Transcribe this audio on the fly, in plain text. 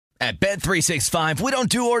At Bet365, we don't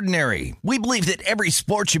do ordinary. We believe that every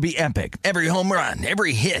sport should be epic. Every home run,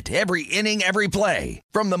 every hit, every inning, every play.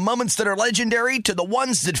 From the moments that are legendary to the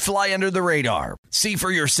ones that fly under the radar. See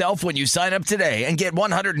for yourself when you sign up today and get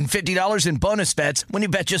 $150 in bonus bets when you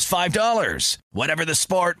bet just $5. Whatever the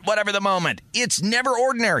sport, whatever the moment, it's never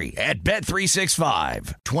ordinary at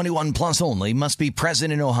Bet365. 21 plus only. Must be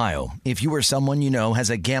present in Ohio. If you or someone you know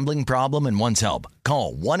has a gambling problem and wants help,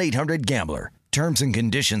 call 1-800-GAMBLER. Terms and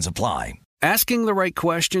conditions apply. Asking the right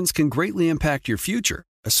questions can greatly impact your future,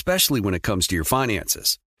 especially when it comes to your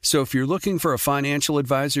finances. So if you're looking for a financial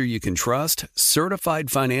advisor you can trust, certified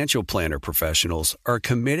financial planner professionals are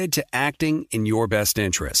committed to acting in your best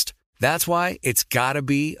interest. That's why it's got to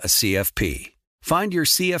be a CFP. Find your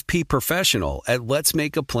CFP professional at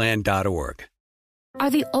letsmakeaplan.org. Are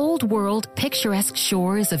the old-world, picturesque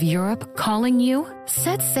shores of Europe calling you?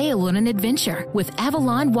 Set sail on an adventure with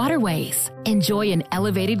Avalon Waterways. Enjoy an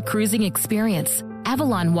elevated cruising experience.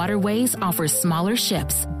 Avalon Waterways offers smaller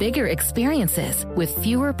ships, bigger experiences, with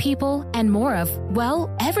fewer people and more of, well,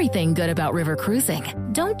 everything good about river cruising.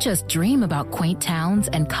 Don't just dream about quaint towns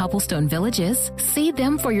and cobblestone villages. See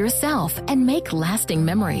them for yourself and make lasting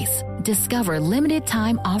memories. Discover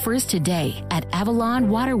limited-time offers today at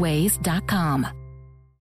AvalonWaterways.com.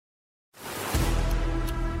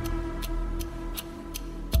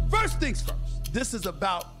 First things first, this is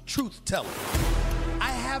about truth-telling.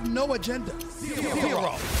 I have no agenda.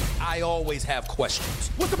 Zero. I always have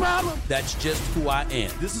questions. What's the problem? That's just who I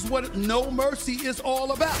am. This is what No Mercy is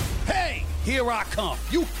all about. Hey, here I come.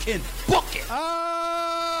 You can book it.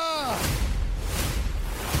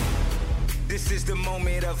 This is the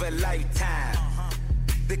moment of a lifetime.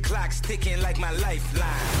 The clock's ticking like my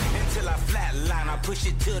lifeline. Until I flatline, I push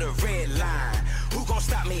it to the red line. Who gon'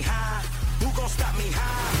 stop me high? Who gon' stop me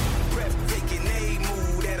high? Breathtaking, a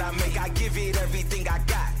move that I make. I give it everything I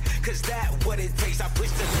got. Cause that's what it takes. I push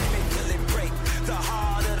the limit till it break. The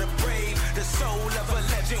heart of the brave. The soul of a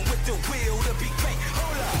legend with the will to be great.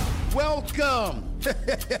 Hold up. Welcome.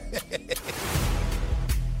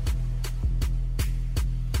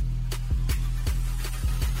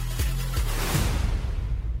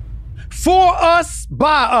 For us,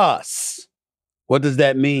 by us. What does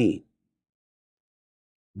that mean?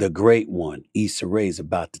 The great one, Issa Rae, is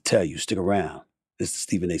about to tell you. Stick around. This is the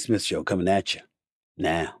Stephen A. Smith Show coming at you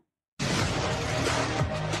now.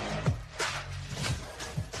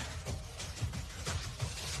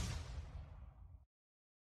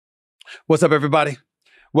 What's up, everybody?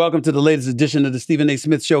 Welcome to the latest edition of the Stephen A.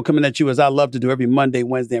 Smith Show, coming at you as I love to do every Monday,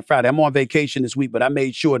 Wednesday, and Friday. I'm on vacation this week, but I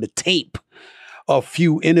made sure to tape a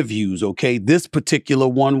few interviews, okay? This particular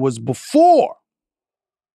one was before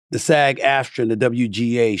the SAG-AFTRA and the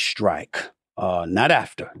WGA strike. Not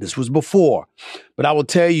after. This was before. But I will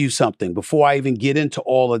tell you something. Before I even get into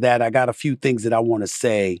all of that, I got a few things that I want to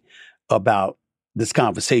say about this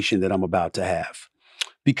conversation that I'm about to have.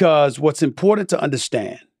 Because what's important to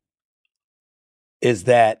understand is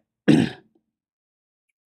that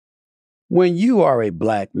when you are a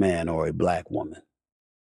black man or a black woman,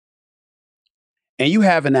 and you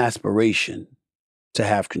have an aspiration to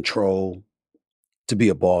have control, to be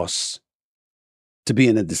a boss, to be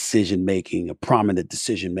in a prominent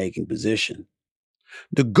decision-making position,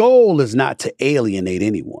 the goal is not to alienate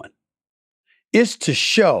anyone. It's to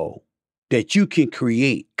show that you can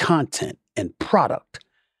create content and product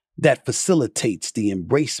that facilitates the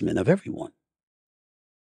embracement of everyone.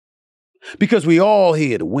 Because we're all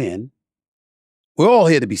here to win. We're all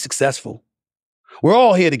here to be successful. We're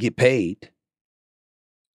all here to get paid.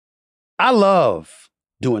 I love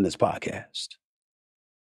doing this podcast.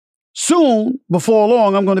 Soon, before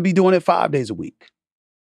long, I'm going to be doing it 5 days a week.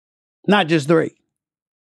 Not just 3.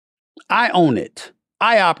 I own it.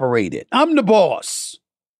 I operate it. I'm the boss.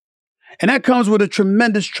 And that comes with a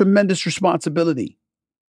tremendous, tremendous responsibility.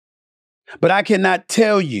 But I cannot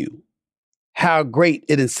tell you how great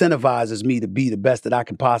it incentivizes me to be the best that I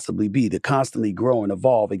can possibly be, to constantly grow and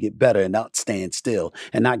evolve and get better and not stand still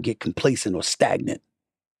and not get complacent or stagnant.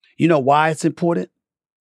 You know why it's important?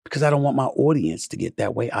 Because I don't want my audience to get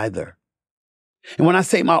that way either. And when I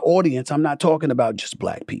say my audience, I'm not talking about just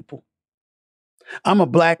black people. I'm a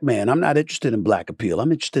black man. I'm not interested in black appeal.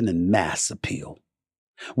 I'm interested in mass appeal,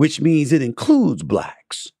 which means it includes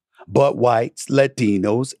blacks, but whites,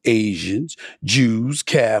 Latinos, Asians, Jews,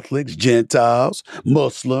 Catholics, Gentiles,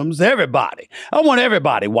 Muslims, everybody. I want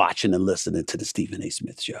everybody watching and listening to the Stephen A.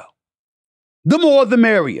 Smith Show. The more, the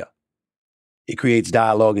merrier. It creates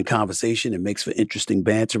dialogue and conversation. It makes for interesting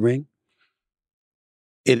bantering.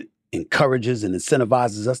 It encourages and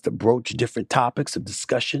incentivizes us to broach different topics of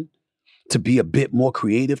discussion, to be a bit more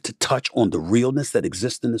creative, to touch on the realness that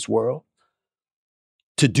exists in this world,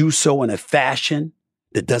 to do so in a fashion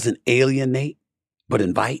that doesn't alienate, but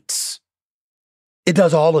invites. It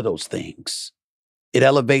does all of those things. It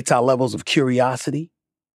elevates our levels of curiosity.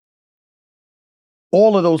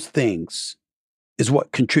 All of those things is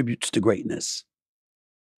what contributes to greatness.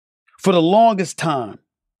 For the longest time,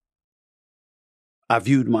 I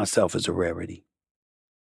viewed myself as a rarity.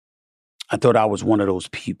 I thought I was one of those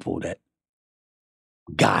people that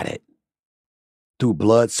got it through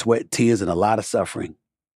blood, sweat, tears, and a lot of suffering,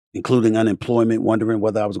 including unemployment, wondering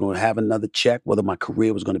whether I was going to have another check, whether my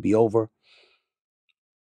career was going to be over.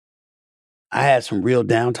 I had some real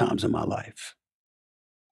downtimes in my life.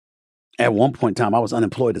 At one point in time, I was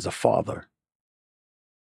unemployed as a father.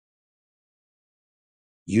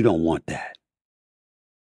 You don't want that.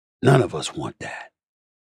 None of us want that.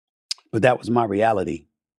 But that was my reality.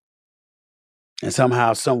 And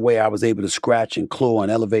somehow, some way, I was able to scratch and claw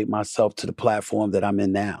and elevate myself to the platform that I'm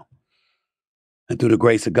in now. And through the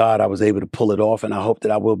grace of God, I was able to pull it off. And I hope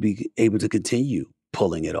that I will be able to continue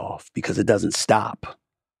pulling it off because it doesn't stop.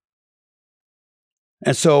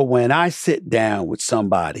 And so when I sit down with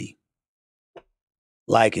somebody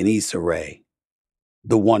like an Issa Rae,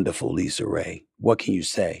 the wonderful Issa Rae, what can you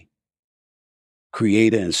say?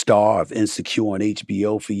 Creator and star of Insecure on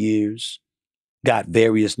HBO for years. Got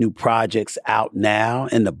various new projects out now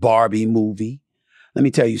in the Barbie movie. Let me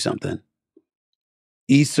tell you something.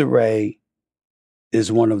 Issa Rae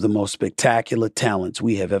is one of the most spectacular talents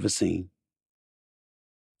we have ever seen.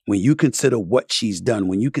 When you consider what she's done,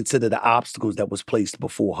 when you consider the obstacles that was placed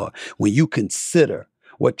before her, when you consider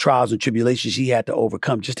what trials and tribulations she had to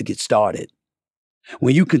overcome just to get started,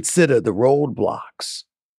 when you consider the roadblocks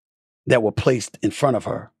that were placed in front of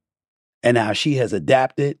her, and how she has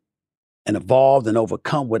adapted and evolved and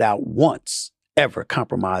overcome without once ever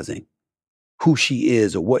compromising who she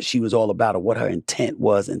is or what she was all about or what her intent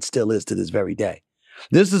was and still is to this very day.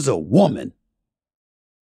 This is a woman,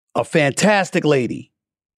 a fantastic lady,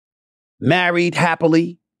 married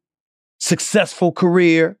happily, successful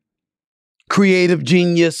career, creative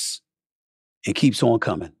genius, and keeps on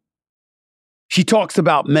coming. She talks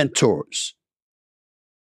about mentors.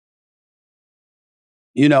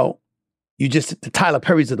 You know, you just, the Tyler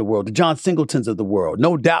Perrys of the world, the John Singletons of the world,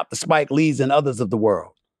 no doubt the Spike Lees and others of the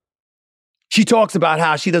world. She talks about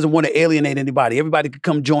how she doesn't want to alienate anybody. Everybody could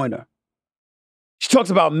come join her. She talks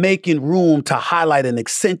about making room to highlight and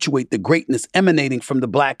accentuate the greatness emanating from the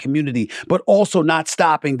Black community, but also not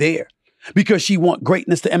stopping there because she wants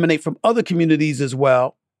greatness to emanate from other communities as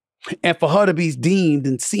well. And for her to be deemed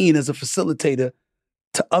and seen as a facilitator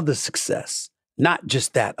to other success, not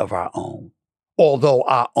just that of our own, although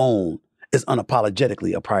our own is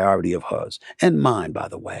unapologetically a priority of hers and mine, by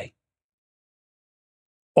the way.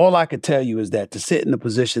 All I could tell you is that to sit in the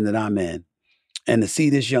position that I'm in and to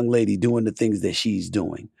see this young lady doing the things that she's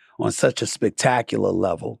doing on such a spectacular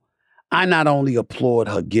level, I not only applaud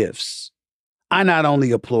her gifts, I not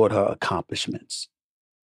only applaud her accomplishments,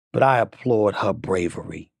 but I applaud her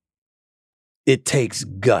bravery. It takes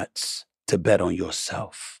guts to bet on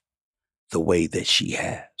yourself the way that she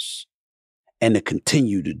has, and to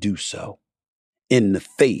continue to do so in the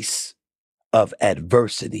face of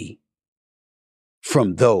adversity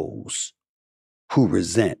from those who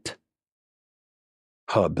resent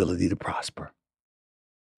her ability to prosper.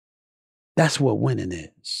 That's what winning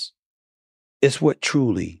is. It's what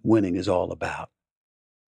truly winning is all about.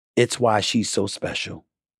 It's why she's so special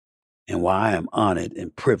and why I am honored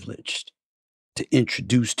and privileged to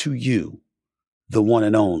introduce to you the one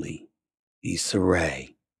and only Issa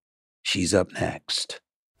Rae. She's up next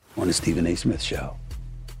on the Stephen A. Smith Show.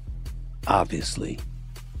 Obviously,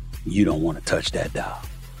 you don't want to touch that dial.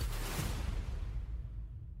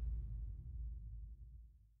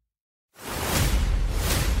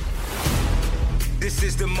 This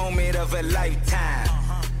is the moment of a lifetime.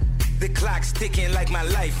 The clock's ticking like my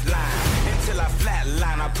lifeline. Until I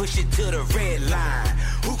flatline, I push it to the red line.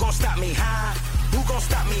 Who gon' stop me high? Who gon'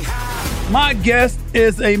 stop me high? My guest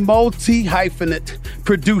is a multi-hyphenate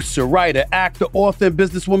producer, writer, actor, author, and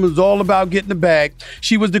businesswoman who's all about getting the bag.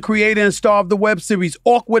 She was the creator and star of the web series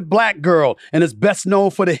Awkward Black Girl and is best known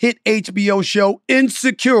for the hit HBO show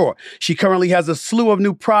Insecure. She currently has a slew of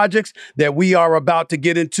new projects that we are about to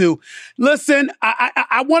get into. Listen,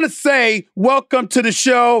 I want to say welcome to the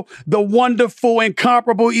show, the wonderful,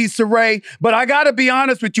 incomparable Issa Rae. But I got to be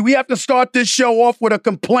honest with you, we have to start this show off with a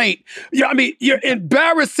complaint. I mean, you're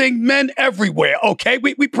embarrassing men everywhere, okay?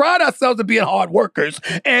 We pride ourselves on being hard workers.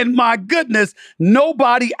 And my goodness,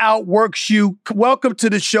 nobody outworks you. Welcome to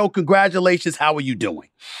the show. Congratulations. How are you doing?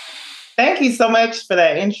 Thank you so much for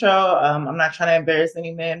that intro. I'm not trying to embarrass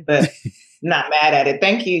any men, but not mad at it.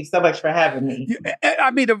 Thank you so much for having me. I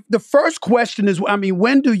mean, the first question is, I mean,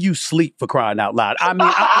 when do you sleep, for crying out loud? I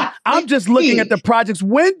mean, I'm just looking at the projects.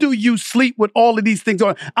 When do you sleep with all of these things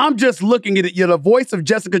on? I'm just looking at it. You're the voice of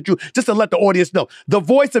Jessica Drew, just to let the audience know. The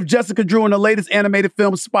voice of Jessica Drew in the latest animated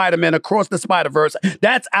film, Spider-Man Across the Spider-Verse.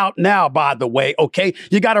 That's out now, by the way, okay?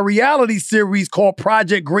 You got a reality series called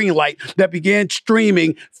Project Greenlight that began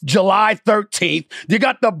streaming July 13th. You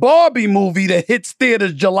got the Barbie movie that hits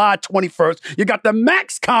theaters July 21st. You got the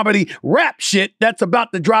Max comedy rap shit that's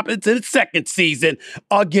about to drop into its second season.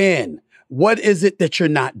 Again, what is it that you're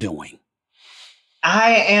not doing?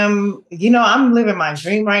 I'm living my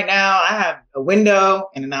dream right now. I have a window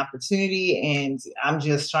and an opportunity, and I'm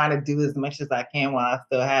just trying to do as much as I can while I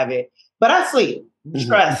still have it. But I sleep.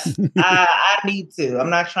 Trust. I need to. I'm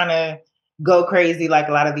not trying to go crazy like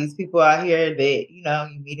a lot of these people out here that,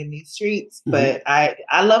 you meet in these streets. But I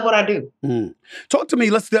love what I do. Talk to me.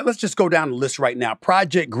 Let's just go down the list right now.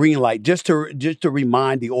 Project Greenlight, just to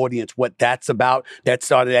remind the audience what that's about.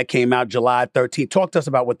 That came out July 13th. Talk to us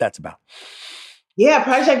about what that's about. Yeah,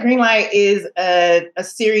 Project Greenlight is a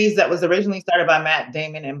series that was originally started by Matt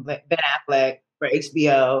Damon and Ben Affleck for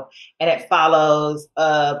HBO, and it follows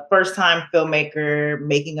a first-time filmmaker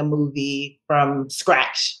making a movie from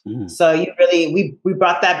scratch. So we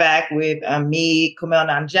brought that back with me, Kumail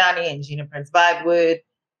Nanjiani, and Gina Prince Bythewood,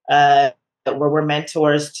 where we're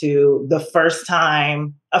mentors to a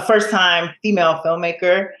first-time female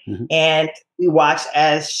filmmaker, and we watch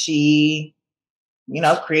as she,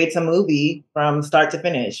 creates a movie from start to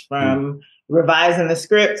finish, from revising the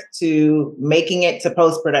script to making it to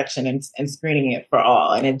post-production and screening it for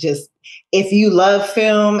all. And if you love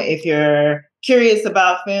film, if you're curious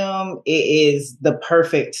about film, it is the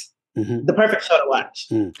perfect show to watch.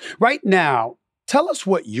 Right now, tell us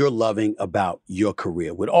what you're loving about your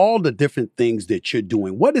career. With all the different things that you're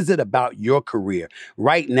doing, what is it about your career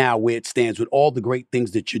right now where it stands with all the great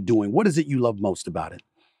things that you're doing? What is it you love most about it?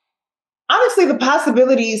 Honestly, the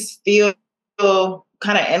possibilities feel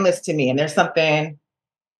kind of endless to me. And there's something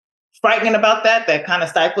frightening about that kind of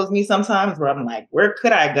stifles me sometimes, where I'm like, where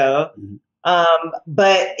could I go?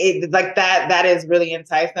 But it like that is really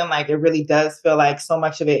enticing. Like, it really does feel like so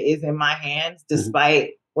much of it is in my hands,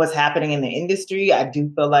 despite what's happening in the industry. I do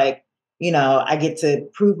feel like, I get to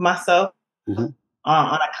prove myself on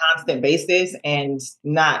a constant basis and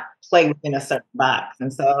not play within a certain box.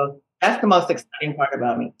 And so that's the most exciting part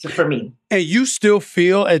about for me. And you still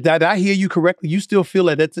feel, that I hear you correctly, you still feel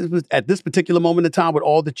that at this particular moment in time, with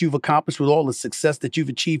all that you've accomplished, with all the success that you've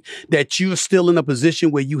achieved, that you're still in a position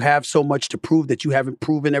where you have so much to prove that you haven't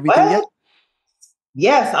proven everything yet?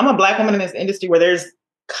 Yes, I'm a Black woman in this industry where there's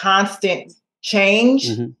constant change.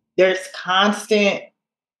 There's constant,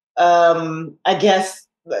 I guess,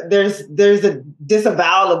 there's a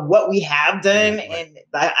disavowal of what we have done. And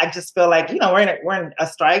I just feel like, we're in a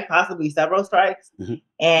strike, possibly several strikes.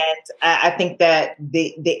 And I think that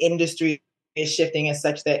the industry is shifting as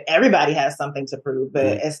such that everybody has something to prove,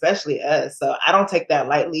 but especially us. So I don't take that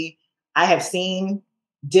lightly. I have seen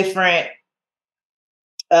different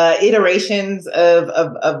iterations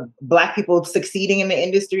of Black people succeeding in the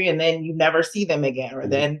industry, and then you never see them again, or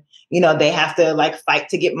then they have to fight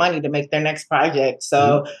to get money to make their next project.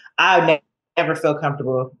 So I never feel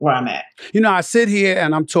comfortable where I'm at. I sit here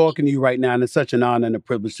and I'm talking to you right now, and it's such an honor and a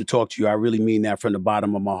privilege to talk to you. I really mean that from the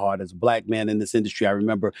bottom of my heart. As a Black man in this industry, I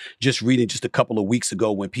remember just reading just a couple of weeks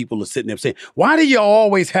ago when people are sitting there saying, why do you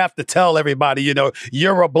always have to tell everybody,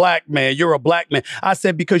 you're a Black man, you're a Black man? I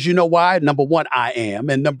said, because you know why? Number one, I am.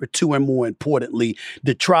 And number two, and more importantly,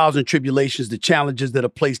 the trials and tribulations, the challenges that are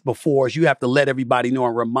placed before us, you have to let everybody know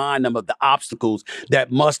and remind them of the obstacles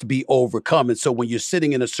that must be overcome. And so when you're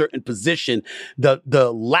sitting in a certain position,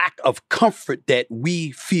 the lack of comfort that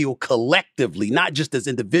we feel collectively, not just as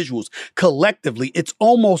individuals, collectively, it's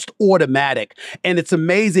almost automatic. And it's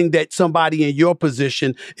amazing that somebody in your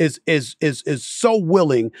position is so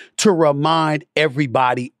willing to remind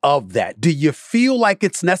everybody of that. Do you feel like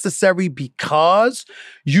it's necessary because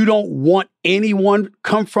you don't want anyone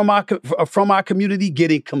come from our community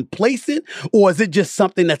getting complacent? Or is it just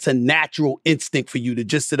something that's a natural instinct for you to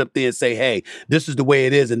just sit up there and say, hey, this is the way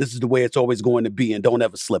it is and this is the way it's always going to be, and don't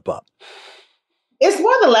ever slip up? It's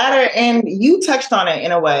more the latter, and you touched on it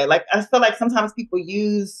in a way. Like, I feel like sometimes people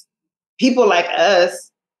use people like us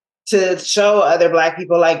to show other Black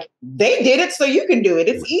people, like, they did it, so you can do it.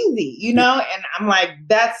 It's easy, And I'm like,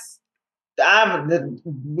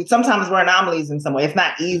 sometimes we're anomalies in some way. It's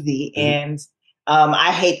not easy. And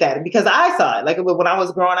I hate that because I saw it. Like when I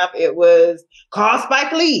was growing up, it was call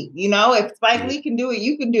Spike Lee. You know, if Spike Lee can do it,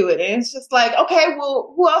 you can do it. And it's just like, okay,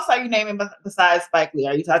 well, who else are you naming besides Spike Lee?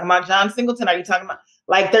 Are you talking about John Singleton? Are you talking about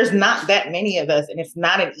like? There's not that many of us, and it's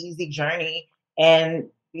not an easy journey. And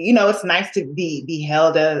you know, it's nice to be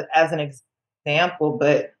held as an example,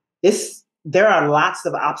 but there are lots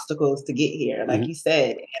of obstacles to get here, like you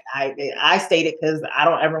said. And I state it because I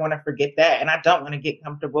don't ever want to forget that. And I don't want to get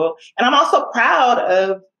comfortable. And I'm also proud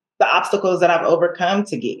of the obstacles that I've overcome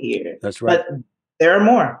to get here. That's right. But there are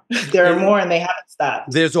more. There are more, and they haven't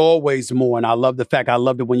stopped. There's always more. And I loved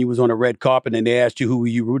it when you was on the red carpet and they asked you who were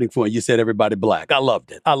you rooting for and you said everybody black. I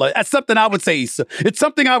loved it. That's something I would say, Issa. It's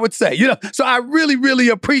something I would say. You know, so I really, really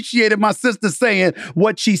appreciated my sister saying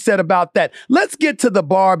what she said about that. Let's get to the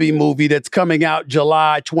Barbie movie that's coming out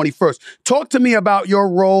July 21st. Talk to me about your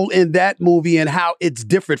role in that movie and how it's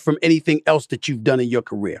different from anything else that you've done in your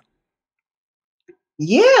career.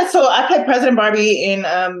 Yeah, so I played President Barbie in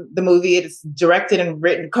the movie. It's directed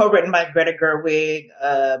and co-written by Greta Gerwig.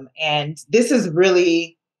 And this is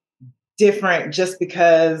really different just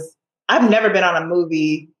because I've never been on a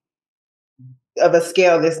movie of a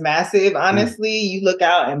scale this massive. Honestly, you look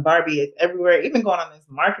out and Barbie is everywhere, even going on this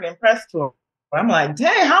marketing press tour. I'm like,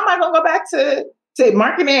 dang, how am I going to go back to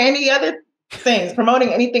marketing any other things,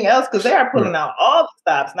 promoting anything else? Because they are pulling out all the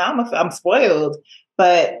stops. Now I'm spoiled.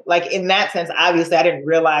 But like in that sense, obviously, I didn't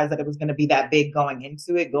realize that it was going to be that big going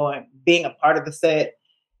into it, being a part of the set.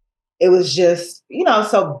 It was just, you know,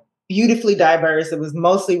 so beautifully diverse. It was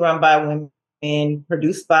mostly run by women,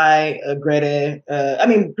 produced by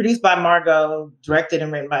produced by Margot, directed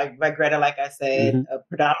and written by Greta, like I said, a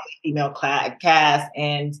predominantly female cast.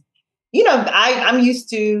 And, you know, I'm used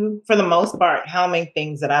to, for the most part, helming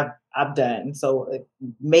things that I've done. So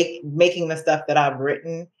making the stuff that I've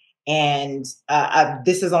written. And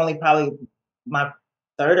this is only probably my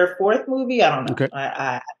third or fourth movie. I don't know. Okay.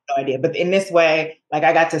 I have no idea. But in this way, like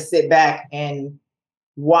I got to sit back and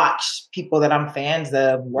watch people that I'm fans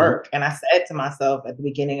of work. And I said to myself at the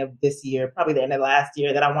beginning of this year, probably the end of last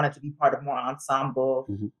year, that I wanted to be part of more ensemble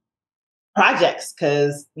projects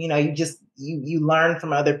because, you know, you learn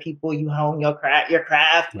from other people, you hone your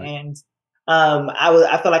craft. And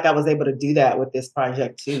I feel like I was able to do that with this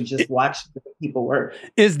project too. Just watch people work.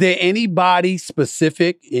 Is there anybody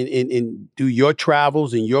specific in through your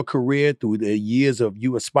travels in your career, through the years of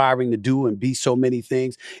you aspiring to do and be so many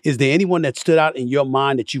things? Is there anyone that stood out in your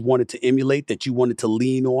mind that you wanted to emulate, that you wanted to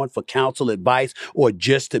lean on for counsel, advice, or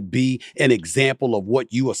just to be an example of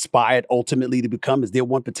what you aspired ultimately to become? Is there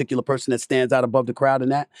one particular person that stands out above the crowd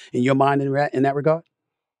in your mind in that regard?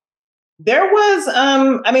 There was,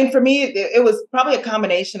 for me, it was probably a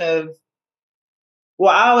combination of,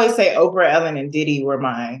 well, I always say Oprah, Ellen, and Diddy were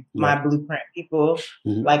my blueprint people.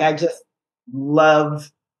 Like, I just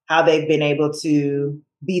love how they've been able to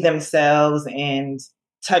be themselves and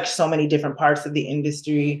touch so many different parts of the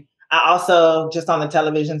industry. I also, just on the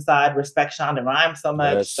television side, respect Shonda Rhimes so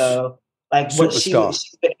much. Yes. So, like, superstar. What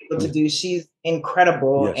she's been able to do, she's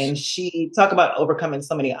incredible. Yes. And she talk about overcoming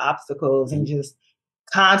so many obstacles and just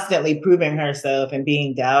constantly proving herself and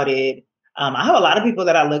being doubted. I have a lot of people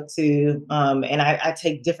that I look to, and I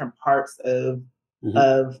take different parts of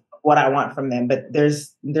what I want from them. But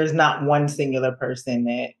there's not one singular person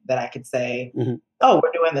that I could say, oh,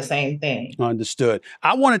 we're doing the same thing. Understood.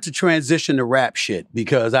 I wanted to transition to rap shit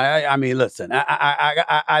because I mean, listen,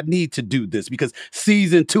 I need to do this because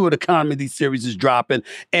season 2 of the comedy series is dropping.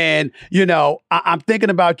 And, you know, I'm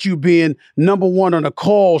thinking about you being number 1 on a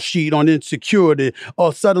call sheet on Insecurity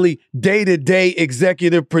or suddenly day-to-day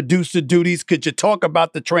executive producer duties. Could you talk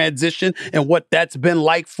about the transition and what that's been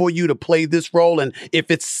like for you to play this role? And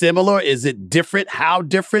if it's similar, is it different? How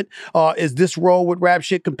different is this role with rap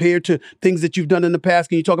shit compared to things that you've done in the past?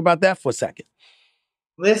 Can you talk about that for a second?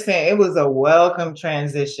 Listen, it was a welcome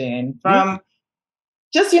transition from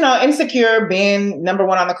just, you know, Insecure being number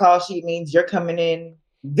 1 on the call sheet means you're coming in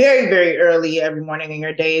very, very early every morning and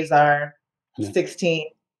your days are 16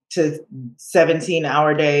 to 17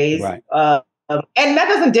 hour days. Right. And that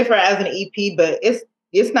doesn't differ as an EP, but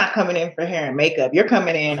it's not coming in for hair and makeup. You're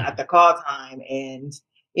coming in at the call time and,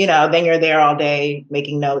 you know, then you're there all day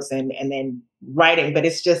making notes and then writing, but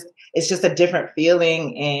it's just a different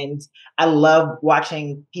feeling. And I love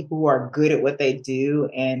watching people who are good at what they do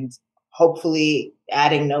and hopefully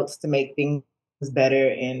adding notes to make things better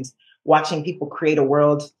and watching people create a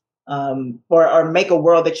world or make a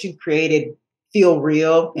world that you created feel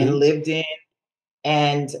real and lived in.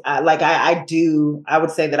 And I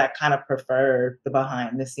would say that I kind of prefer the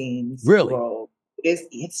behind the scenes role.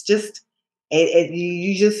 It's just,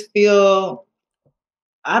 you just feel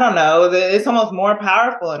I don't know, it's almost more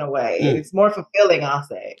powerful in a way. It's more fulfilling, I'll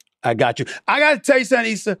say. I got you. I got to tell you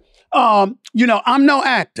something, Issa. I'm no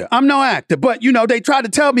actor. But, they try to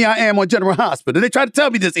tell me I am on General Hospital. They try to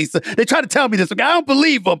tell me this, Issa. They try to tell me this. Okay, I don't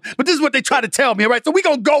believe them, but this is what they try to tell me, all right? So we're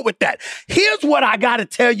going to go with that. Here's what I got to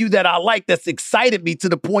tell you that I like that's excited me to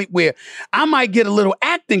the point where I might get a little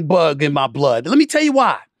acting bug in my blood. Let me tell you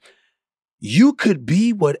why. You could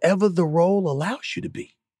be whatever the role allows you to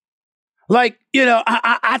be. Like,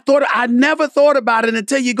 I never thought about it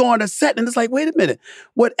until you go on a set and it's like, wait a minute,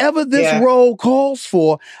 whatever this role calls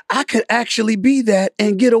for, I could actually be that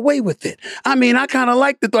and get away with it. I mean, I kind of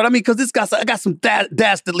like the thought. I mean, because I got some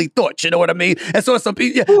dastardly thoughts, you know what I mean? And so some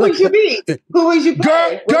people, who would you be? Who would you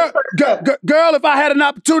play? Girl, if I had an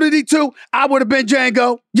opportunity to, I would have been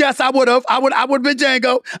Django. Yes, I would have. I would have been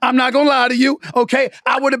Django. I'm not gonna lie to you. Okay,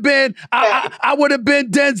 I would have been. I would have been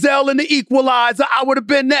Denzel in The Equalizer. I would have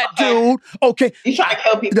been that dude. Okay, you trying to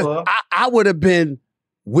kill people. I would have been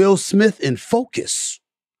Will Smith in Focus.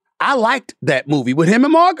 I liked that movie with him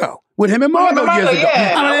and Margot. Years ago.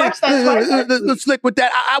 Yeah. I mean, slick with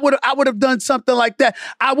that. I would have done something like that.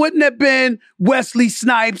 I wouldn't have been Wesley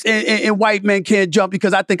Snipes in White Men Can't Jump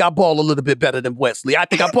because I think I ball a little bit better than Wesley. I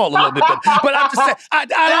think I ball a little bit better. But I'm just saying, I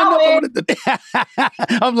don't know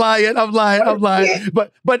what I'm lying.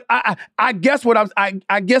 But I guess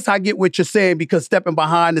I guess I get what you're saying because stepping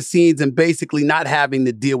behind the scenes and basically not having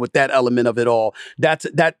to deal with that element of it all,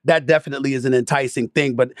 that definitely is an enticing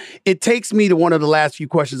thing. But it takes me to one of the last few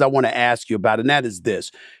questions I want to ask you about, and that is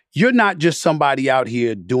this. You're not just somebody out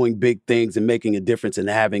here doing big things and making a difference and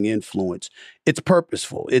having influence. It's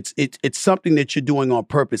purposeful. It's something that you're doing on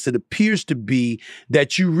purpose. It appears to be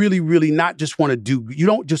that you really, really you don't just want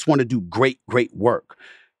to do great work.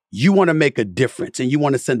 You want to make a difference and you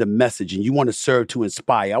want to send a message and you want to serve to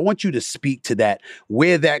inspire. I want you to speak to that,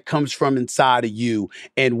 where that comes from inside of you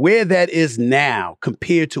and where that is now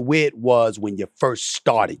compared to where it was when you first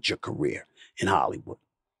started your career in Hollywood.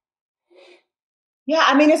 Yeah,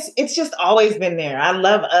 I mean, it's just always been there. I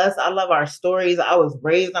love us. I love our stories. I was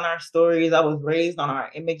raised on our stories. I was raised on our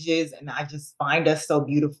images, and I just find us so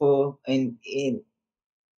beautiful in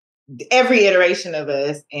every iteration of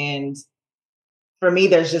us. And for me,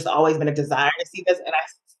 there's just always been a desire to see this. And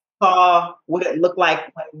I saw what it looked like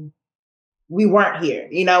when we weren't here,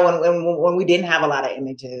 when we didn't have a lot of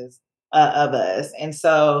images of us. And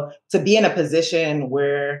so to be in a position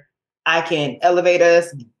where I can elevate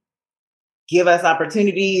us, give us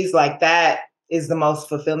opportunities like that is the most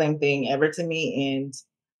fulfilling thing ever to me. And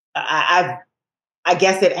I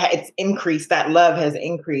guess it's increased. That love has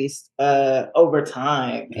increased over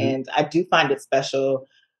time. Mm-hmm. And I do find it special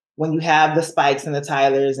when you have the Spikes and the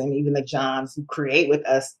Tylers and even the Johns who create with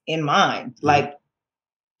us in mind. Mm-hmm. Like,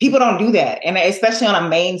 people don't do that. And especially on a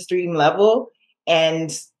mainstream level.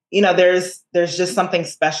 And, there's just something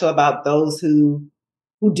special about those who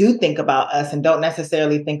do think about us and don't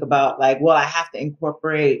necessarily think about like, well, I have to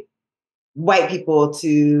incorporate white people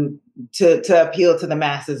to appeal to the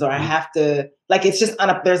masses, or I have to, like, it's just,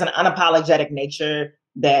 there's an unapologetic nature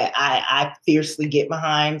that I fiercely get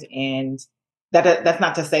behind. And that's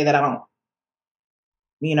not to say that I don't,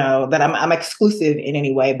 that I'm exclusive in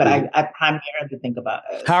any way, but I primarily think about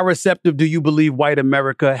us. How receptive do you believe white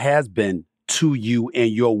America has been to you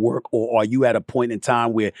and your work, or are you at a point in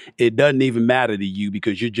time where it doesn't even matter to you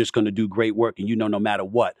because you're just going to do great work and no matter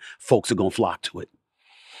what, folks are going to flock to it?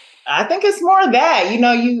 I think it's more that,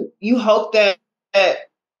 you hope that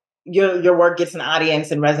your work gets an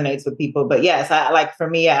audience and resonates with people. But yes, for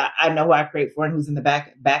me, I know who I create for and who's in the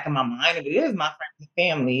back of my mind. And it is my friends and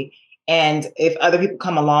family. And if other people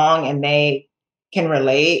come along and they can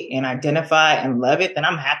relate and identify and love it, then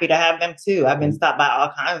I'm happy to have them too. I've been stopped by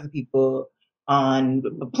all kinds of people on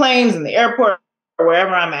the planes in the airport or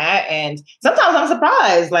wherever I'm at. And sometimes I'm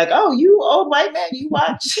surprised, like, oh, you old white man, you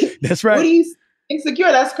watch. That's right. What do you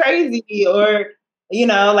Insecure? That's crazy. Or,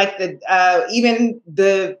 like even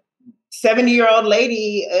the 70-year-old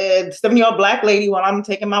lady, 70-year-old Black lady, while I'm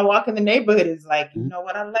taking my walk in the neighborhood is like, you know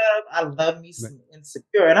what I love? I love me some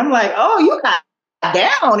Insecure. And I'm like, oh, you got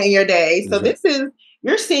down in your day. So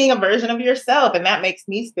you're seeing a version of yourself, and that makes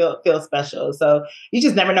me feel special. So you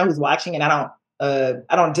just never know who's watching, and I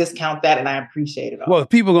don't discount that, and I appreciate it all. Well,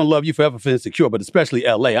 people are going to love you forever for Insecure, but especially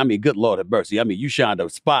L.A. I mean, good Lord have mercy. I mean, you shined a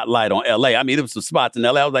spotlight on L.A. I mean, there was some spots in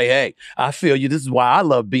L.A. I was like, hey, I feel you. This is why I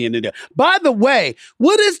love being in there. By the way,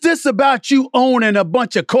 what is this about you owning a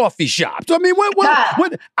bunch of coffee shops? I mean, what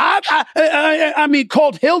I mean,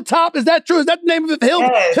 called Hilltop? Is that true? Is that the name of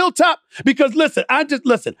it? Hilltop? Because listen, I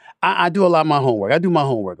do a lot of my homework. I do my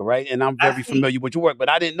homework, all right? And I'm very familiar with your work, but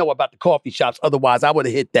I didn't know about the coffee shops. Otherwise, I would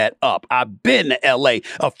have hit that up. I've been to LA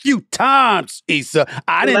a few times, Issa.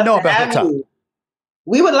 I didn't know about her time.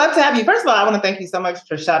 We would love to have you. First of all, I want to thank you so much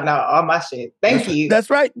for shouting out all my shit. Thank you. That's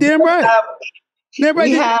right. Damn right. Damn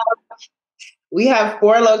right. We have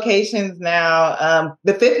 4 locations now.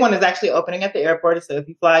 The 5th one is actually opening at the airport. So if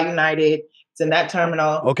you fly United, it's in that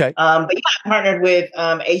terminal. Okay. But yeah, I partnered with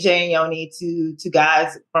AJ and Yoni, two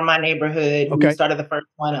guys from my neighborhood who started the first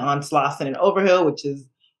one on Slauson and Overhill, which is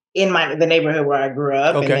in the neighborhood where I grew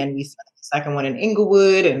up. Okay. And then we started the second one in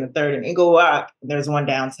Inglewood and the third in Inglewood. There's one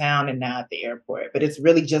downtown and now at the airport. But it's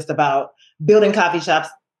really just about building coffee shops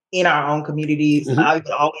in our own communities. Mm-hmm. I would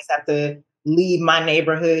always have to leave my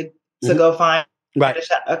neighborhood to go find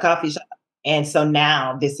a coffee shop. And so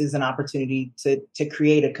now this is an opportunity to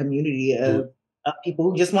create a community of people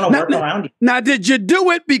who just want to work around you. Now, did you do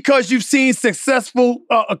it because you've seen successful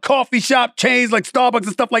coffee shop chains like Starbucks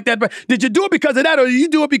and stuff like that? But did you do it because of that, or you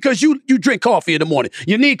do it because you drink coffee in the morning?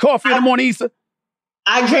 You need coffee in the morning, Issa?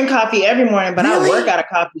 I drink coffee every morning, but I work out of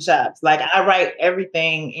coffee shops. Like, I write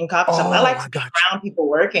everything in coffee shops. I like to be around people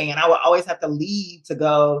working, and I would always have to leave to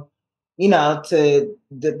go, to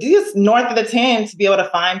just north of the 10 to be able to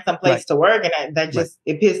find some place to work. And that just,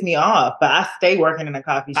 it pissed me off. But I stay working in a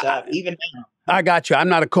coffee shop, even now. I got you. I'm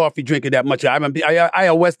not a coffee drinker that much. I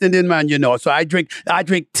a West Indian man, so I drink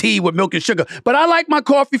tea with milk and sugar. But I like my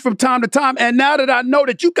coffee from time to time. And now that I know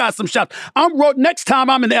that you got some shops, next time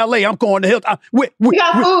I'm in LA, I'm going to Hilton. We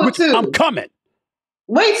got food too. I'm coming.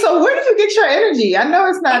 Wait, so where do you get your energy? I know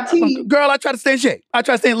it's not tea. Girl, I try to stay in shape. I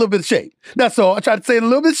try to stay in a little bit of shape. That's all. I try to stay in a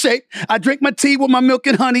little bit of shape. I drink my tea with my milk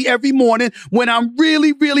and honey every morning. When I'm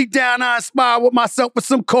really, really down, I inspire with myself with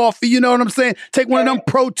some coffee. You know what I'm saying? Take one of them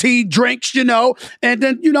protein drinks, And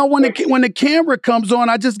then, when the camera comes on,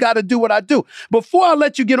 I just got to do what I do. Before I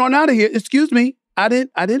let you get on out of here, excuse me. I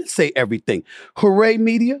didn't say everything. Hooray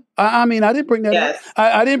Media. I didn't bring that up.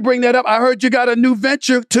 I didn't bring that up. I heard you got a new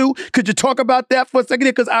venture too. Could you talk about that for a second?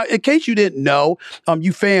 Because in case you didn't know,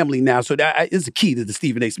 you family now. So that is the key to the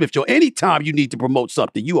Stephen A. Smith Show. Anytime you need to promote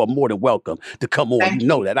something, you are more than welcome to come on. Thank you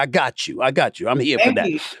know that. I got you. I'm here for that.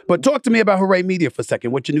 But talk to me about Hooray Media for a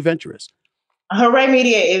second. What your new venture is? Hooray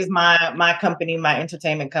Media is my company, my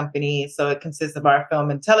entertainment company. So it consists of our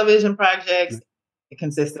film and television projects. It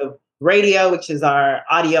consists of radio, which is our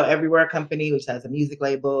audio everywhere company, which has a music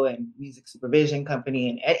label and music supervision company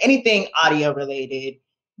and anything audio related.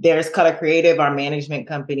 There's Color Creative, our management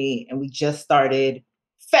company, and we just started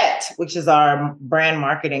FET, which is our brand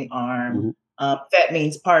marketing arm. FET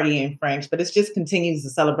means party in French, but it just continues the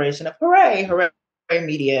celebration of Hooray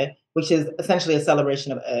Media, which is essentially a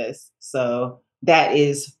celebration of us. So that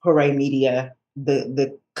is Hooray Media,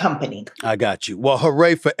 the company. I got you. Well,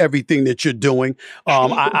 hooray for everything that you're doing.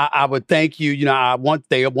 I would thank you.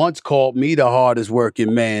 They once called me the hardest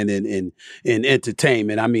working man in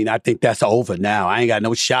entertainment. I think that's over now. I ain't got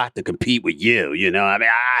no shot to compete with you.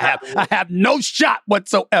 I have no shot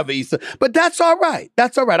whatsoever, Issa. But that's all right.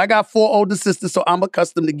 That's all right. I got 4 older sisters, so I'm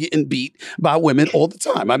accustomed to getting beat by women all the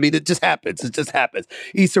time. It just happens. It just happens.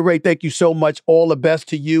 Issa Rae, thank you so much. All the best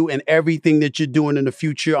to you and everything that you're doing in the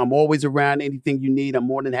future. I'm always around. Anything you need, I'm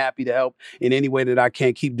more than happy to help in any way that I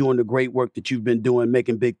can. Keep doing the great work that you've been doing,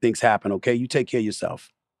 making big things happen, okay? You take care of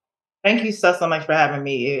yourself. Thank you so much for having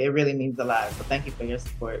me. It really means a lot. So thank you for your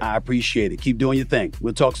support. I appreciate it. Keep doing your thing.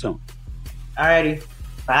 We'll talk soon. All righty.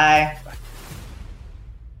 Bye.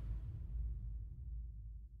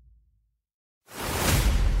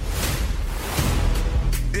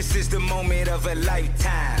 This is the moment of a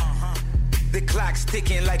lifetime. The clock's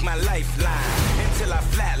ticking like my lifeline. Until I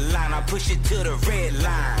flatline, I push it to the red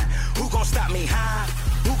line. Who gon' stop me high?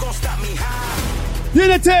 Who gon' stop me high?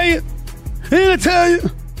 Didn't I tell you?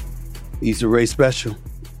 Issa Rae special.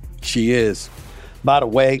 She is. By the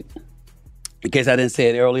way, in case I didn't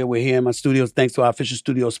say it earlier, we're here in my studios thanks to our official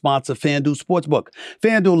studio sponsor, FanDuel Sportsbook.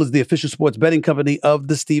 FanDuel is the official sports betting company of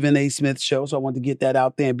the Stephen A. Smith Show, so I wanted to get that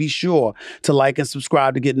out there. And be sure to like and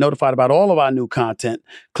subscribe to get notified about all of our new content.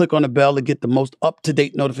 Click on the bell to get the most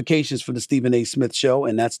up-to-date notifications for the Stephen A. Smith Show,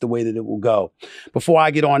 and that's the way that it will go. Before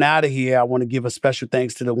I get on out of here, I want to give a special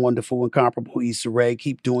thanks to the wonderful, incomparable Issa Rae.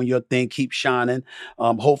 Keep doing your thing. Keep shining.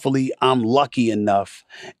 Hopefully, I'm lucky enough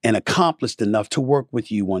and accomplished enough to work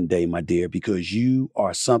with you one day, my dear, because you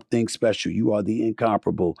are something special. You are the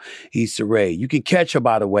incomparable Issa Rae. You can catch her,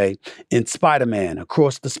 by the way, in Spider-Man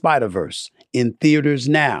Across the Spider-Verse, in theaters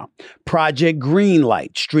now. Project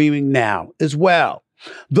Greenlight, streaming now as well.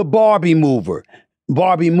 The Barbie movie,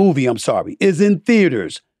 is in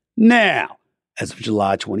theaters now. As of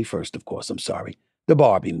July 21st, of course, The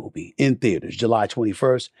Barbie movie in theaters, July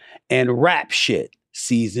 21st. And Rap Shit,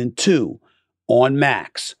 Season 2 on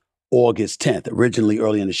Max August 10th. Originally,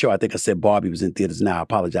 early in the show, I think I said Barbie was in theaters. Now, I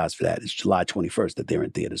apologize for that. It's July 21st that they're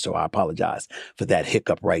in theaters, so I apologize for that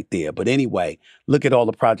hiccup right there. But anyway, look at all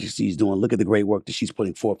the projects she's doing. Look at the great work that she's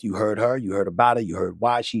putting forth. You heard her. You heard about her. You heard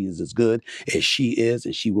why she is as good as she is,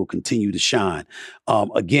 and she will continue to shine.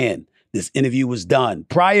 Again, this interview was done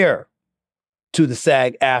prior to the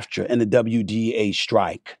SAG-AFTRA and the WGA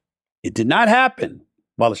strike. It did not happen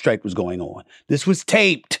while the strike was going on. This was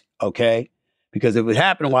taped, okay? Because if it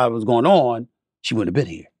happened while it was going on, she wouldn't have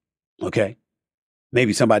been here, okay?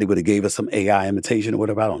 Maybe somebody would have gave us some AI imitation or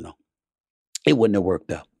whatever, I don't know. It wouldn't have worked,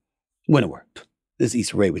 though. Wouldn't have worked. This is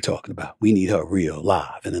Issa Rae we're talking about. We need her real,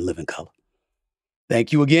 live, and in living color.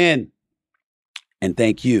 Thank you again. And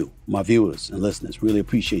thank you, my viewers and listeners. Really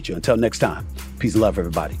appreciate you. Until next time, peace and love,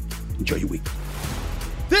 everybody. Enjoy your week.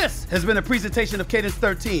 This has been a presentation of Cadence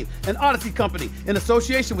 13, an Odyssey company in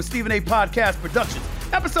association with Stephen A. Podcast Productions.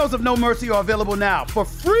 Episodes of No Mercy are available now for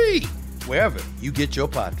free wherever you get your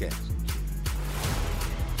podcasts.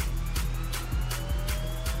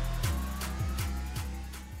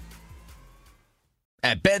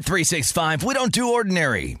 At Bet365, we don't do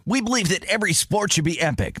ordinary. We believe that every sport should be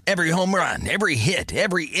epic. Every home run, every hit,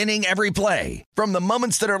 every inning, every play. From the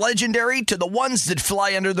moments that are legendary to the ones that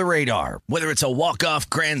fly under the radar. Whether it's a walk-off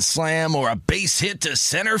grand slam or a base hit to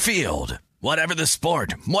center field. Whatever the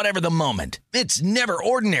sport, whatever the moment. It's never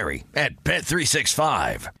ordinary at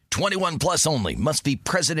Bet365. 21 plus only. Must be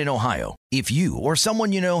present in Ohio. If you or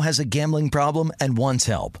someone you know has a gambling problem and wants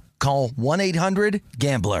help, call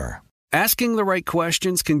 1-800-GAMBLER. Asking the right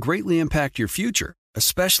questions can greatly impact your future,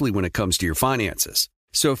 especially when it comes to your finances.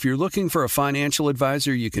 So if you're looking for a financial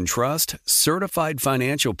advisor you can trust, certified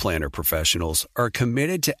financial planner professionals are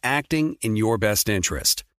committed to acting in your best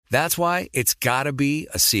interest. That's why it's got to be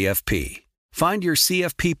a CFP. Find your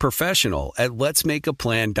CFP professional at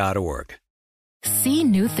letsmakeaplan.org. See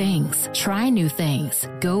new things, try new things,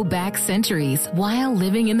 go back centuries while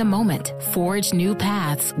living in the moment, forge new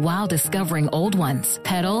paths while discovering old ones,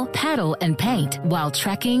 pedal, paddle, and paint while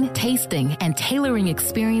trekking, tasting, and tailoring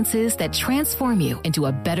experiences that transform you into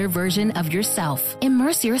a better version of yourself.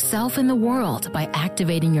 Immerse yourself in the world by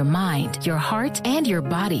activating your mind, your heart, and your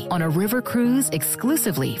body on a river cruise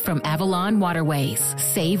exclusively from Avalon Waterways.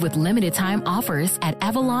 Save with limited time offers at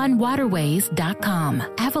avalonwaterways.com.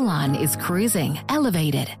 Avalon is cruising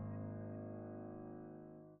elevated.